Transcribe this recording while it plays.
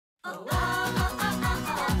There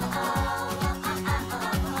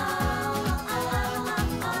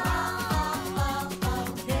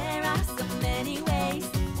are so many ways.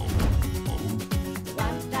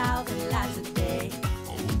 1,000 lives a day.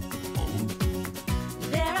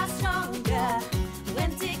 They are stronger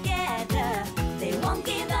when together. They won't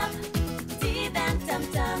give up. Tib and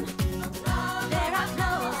Tumtum. They are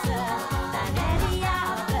closer than any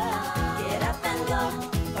other. Get up and go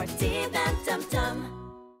for Tib and Tumtum.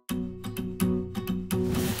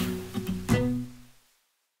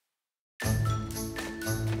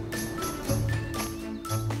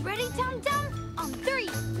 Ready, Tum Tum? On 3.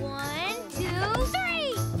 1, 2,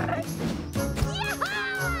 3.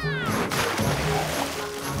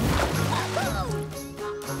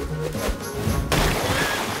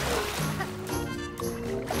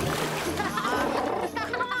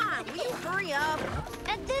 Come on, will you hurry up?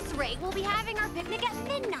 At this rate, we'll be having our picnic at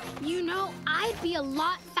midnight. You know, I'd be a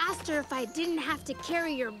lot faster if I didn't have to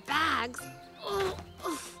carry your bags. Oh,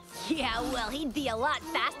 oh. Yeah, well, he'd be a lot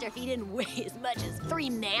faster if he didn't weigh as much as 3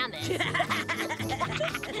 mammoths. If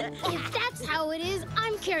that's how it is,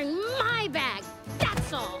 I'm carrying my bag.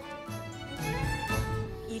 That's all.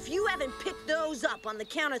 If you haven't picked those up on the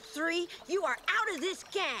count of 3, you are out of this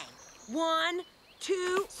gang. 1,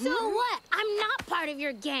 2... So what? I'm not part of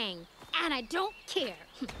your gang, and I don't care.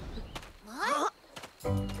 What?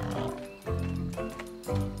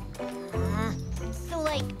 So,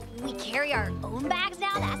 like, we carry our own bags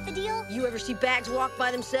now? That's the deal? You ever see bags walk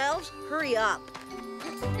by themselves? Hurry up.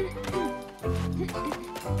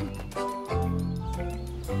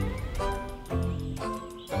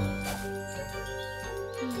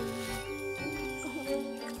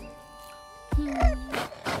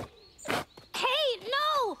 Hey,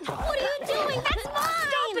 no! What are you doing? That's mine!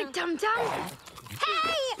 Stop it, Tum Tum!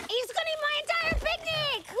 Hey! He's gonna eat my entire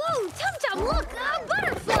picnic! Whoa, Tum Tum, look! A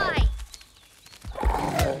butterfly!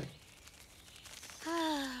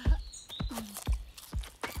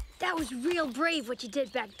 That was real brave what you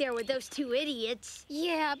did back there with those 2 idiots.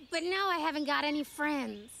 Yeah, but now I haven't got any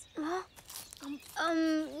friends. Huh?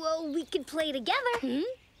 Well, we could play together. Hmm?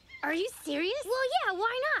 Are you serious? Well, yeah,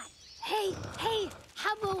 why not? Hey,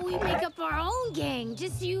 how about we make up our own gang,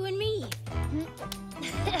 just you and me?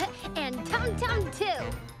 And Tum Tum too.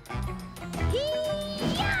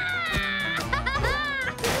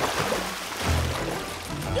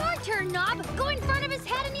 Your turn, Knob. Go in front of his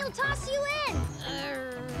head and he'll toss you in.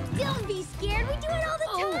 Don't be scared. We do it all the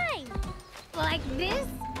time. Like this?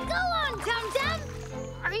 Go on, Tum Tum.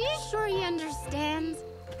 Are you sure he understands?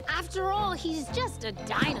 After all, he's just a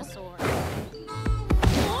dinosaur.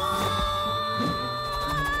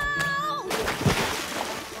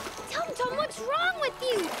 Tum Tum, what's wrong with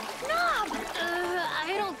you? Knob!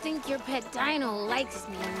 I don't think your pet dino likes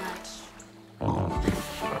me much.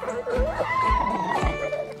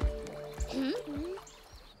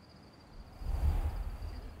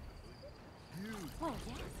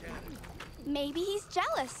 Maybe he's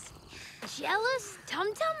jealous. Jealous?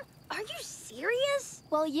 Tum Tum? Are you serious?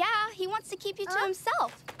 Well, yeah, he wants to keep you to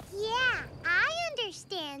himself. Yeah, I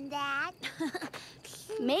understand that.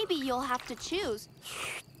 Maybe you'll have to choose.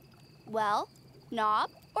 Well,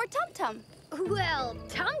 Knob or Tum-Tum? Well,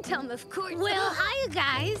 Tum Tum, of course. Well, hi, you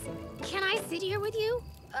guys. Can I sit here with you?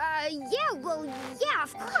 Yeah,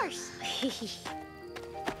 of course.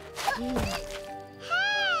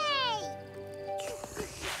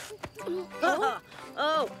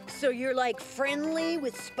 Oh, so you're like friendly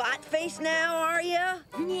with Spot Face now, are ya?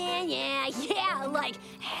 Yeah, like,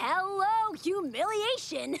 hello,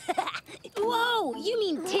 humiliation. Whoa, you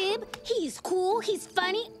mean Tib? He's cool, he's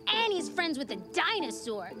funny, and he's friends with a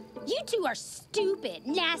dinosaur. You two are stupid,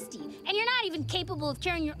 nasty, and you're not even capable of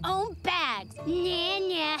carrying your own bags.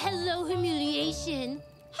 Nah, hello, humiliation.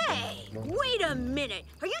 Hey, wait a minute.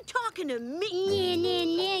 Are you talking to me?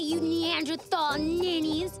 Nah, you Neanderthal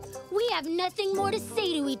ninnies. We have nothing more to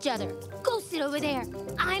say to each other. Go sit over there.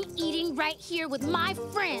 I'm eating right here with my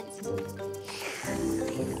friends.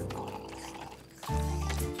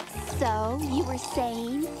 So, you were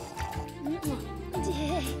saying?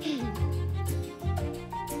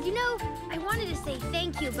 You know, I wanted to say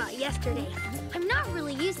thank you about yesterday. I'm not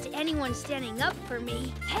really used to anyone standing up for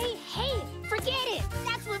me. Hey, forget it.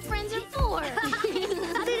 That's what friends are for.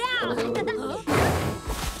 Cut it out.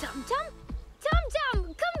 Tum-Tum? Tum-Tum,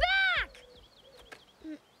 come back!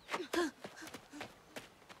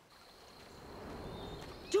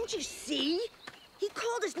 Don't you see? He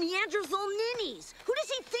called us Neanderthal ninnies. Who does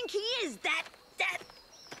he think he is? That...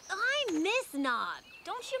 I miss Knob.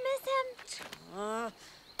 Don't you miss him?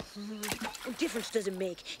 What difference does it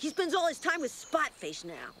make? He spends all his time with Spotface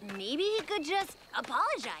now. Maybe he could just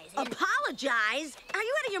apologize. Apologize? Are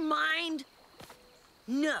you out of your mind?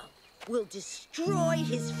 No. We'll destroy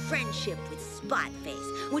his friendship with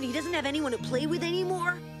Spotface. When he doesn't have anyone to play with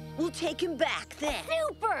anymore, we'll take him back then.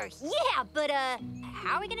 Super! Yeah, but,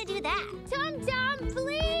 how are we gonna do that? Tum-Tum,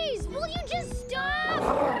 please! Will you just stop?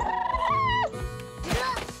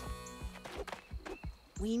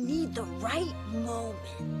 We need the right moment.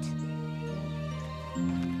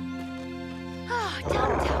 Oh,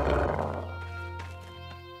 Tum-Tum.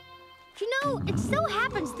 You know, it so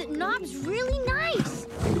happens that Knob's really nice.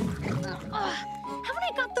 Haven't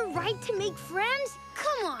I got the right to make friends?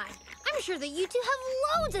 Come on. I'm sure that you two have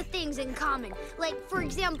loads of things in common. Like, for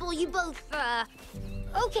example, you both,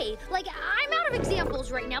 okay, like, I'm out of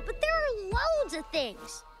examples right now, but there are loads of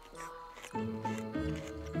things.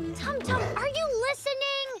 Tum-Tum, are you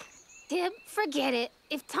listening? Tib, forget it.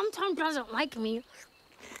 If Tum-Tum doesn't like me,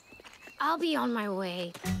 I'll be on my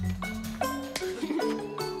way.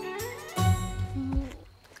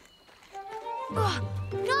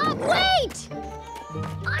 No, wait!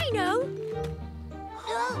 I know.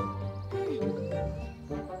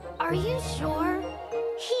 Are you sure?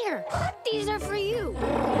 Here, these are for you.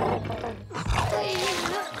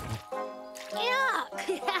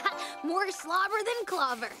 Yuck! More slobber than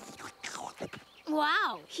clover.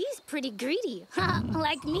 Wow, he's pretty greedy.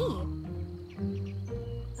 Like me.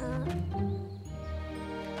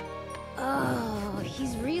 Oh,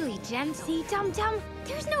 he's really gentle. See, Tum-Tum,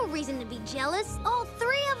 there's no reason to be jealous. All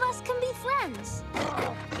three of us can be friends.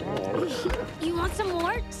 You want some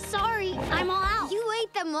more? Sorry, I'm all out. You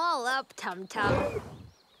ate them all up, Tum-Tum.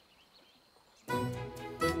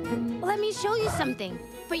 Let me show you something.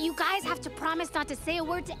 But you guys have to promise not to say a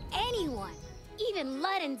word to anyone. Even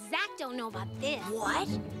Lud and Zach don't know about this. What?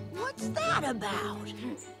 What's that about? We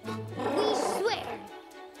swear.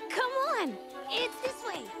 Come on, it's this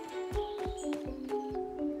way.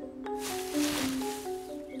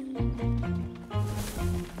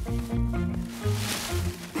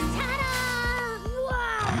 Ta-da!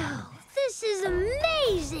 Wow, this is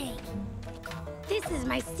amazing. This is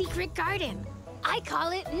my secret garden. I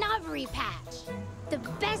call it Knobbery Patch. The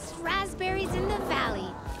best raspberries in the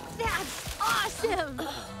valley. That's awesome.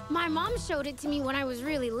 My mom showed it to me when I was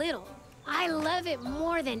really little. I love it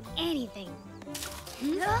more than anything.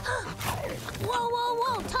 Whoa, whoa,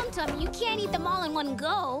 whoa, Tum-Tum, you can't eat them all in one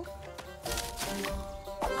go.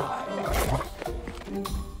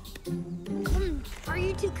 Are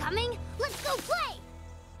you two coming? Let's go play.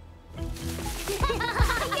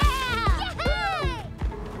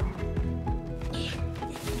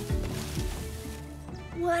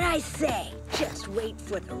 What'd I say? Just wait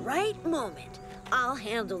for the right moment. I'll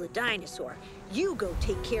handle the dinosaur. You go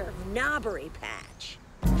take care of Knobbery Patch.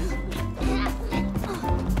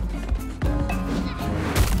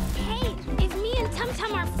 Hey, if me and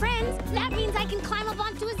Tum-Tum are friends, that means I can climb up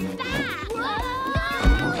onto his back.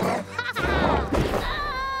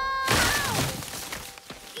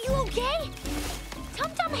 You okay?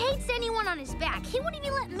 Tum-Tum hates anyone on his back. He wouldn't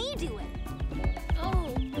even let me do it.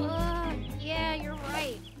 Oh, yeah, you're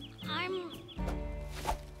right.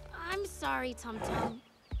 I'm sorry, Tum-Tum.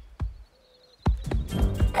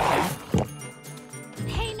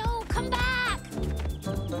 Hey, no, come back!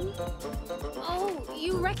 Oh,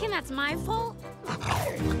 you reckon that's my fault?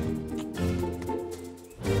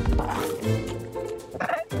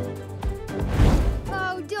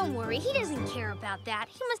 Oh, don't worry. He doesn't care about that.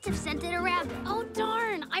 He must have sent it a rabbit. Oh,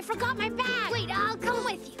 darn, I forgot my bag. Wait, I'll come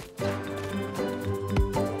with you.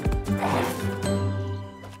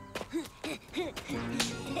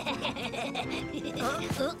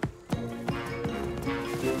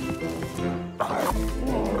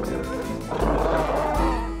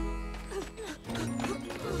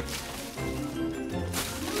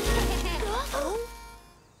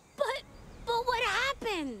 But what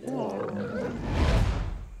happened?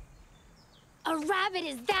 A rabbit,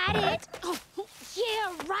 is that it? Oh,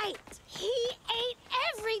 yeah, right. He ate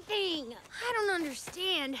everything. I don't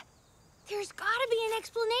understand. There's gotta be an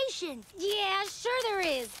explanation. Yeah, sure there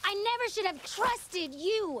is. I never should have trusted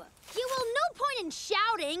you. Yeah, well, no point in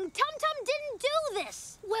shouting. Tum-Tum didn't do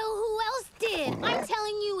this. Well, who else did? I'm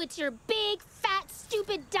telling you, it's your big, fat,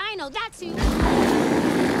 stupid dino. That's who.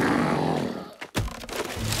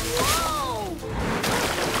 Whoa!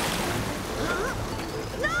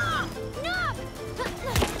 No! No!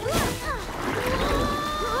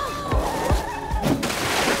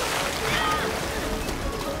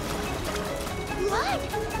 What?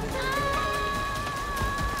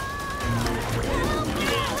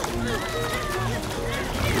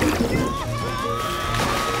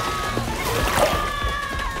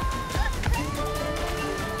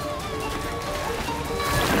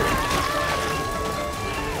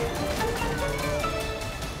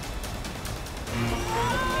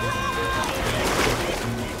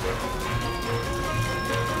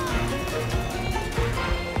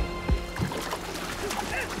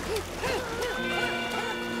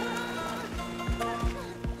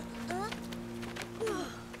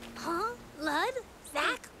 Huh? Lud?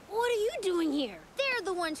 Zach? What are you doing here? They're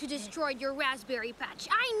the ones who destroyed your raspberry patch.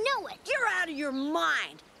 I know it. You're out of your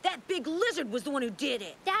mind. That big lizard was the one who did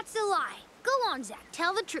it. That's a lie. Go on, Zach.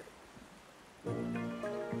 Tell the truth.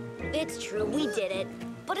 It's true, we did it.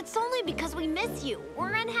 But it's only because we miss you.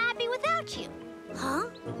 We're unhappy without you. Huh?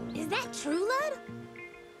 Is that true, Lud?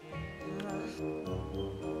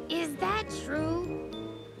 Is that true?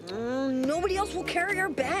 Nobody else will carry our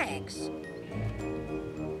bags.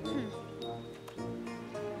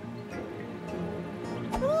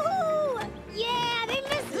 Woohoo! Yeah, they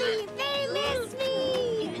miss me! They miss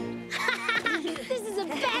me! This is the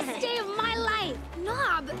best day of my life!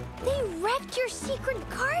 Knob, they wrecked your secret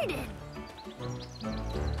garden!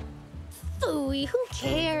 Phooey, who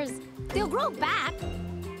cares? They'll grow back.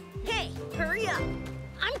 Hey, hurry up.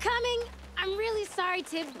 I'm coming. I'm really sorry,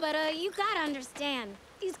 Tib, but you gotta understand.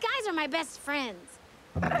 These guys are my best friends.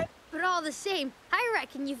 But all the same, I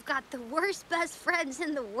reckon you've got the worst best friends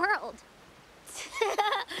in the world.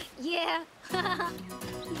 Yeah.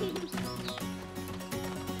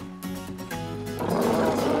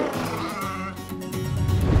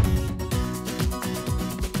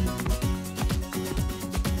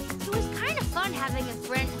 It was kind of fun having a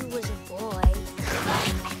friend who was a boy.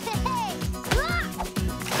 Hey!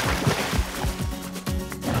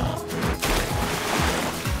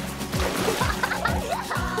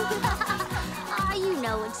 Ah, you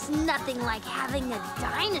know, it's nothing like having a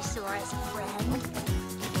dinosaur as a friend.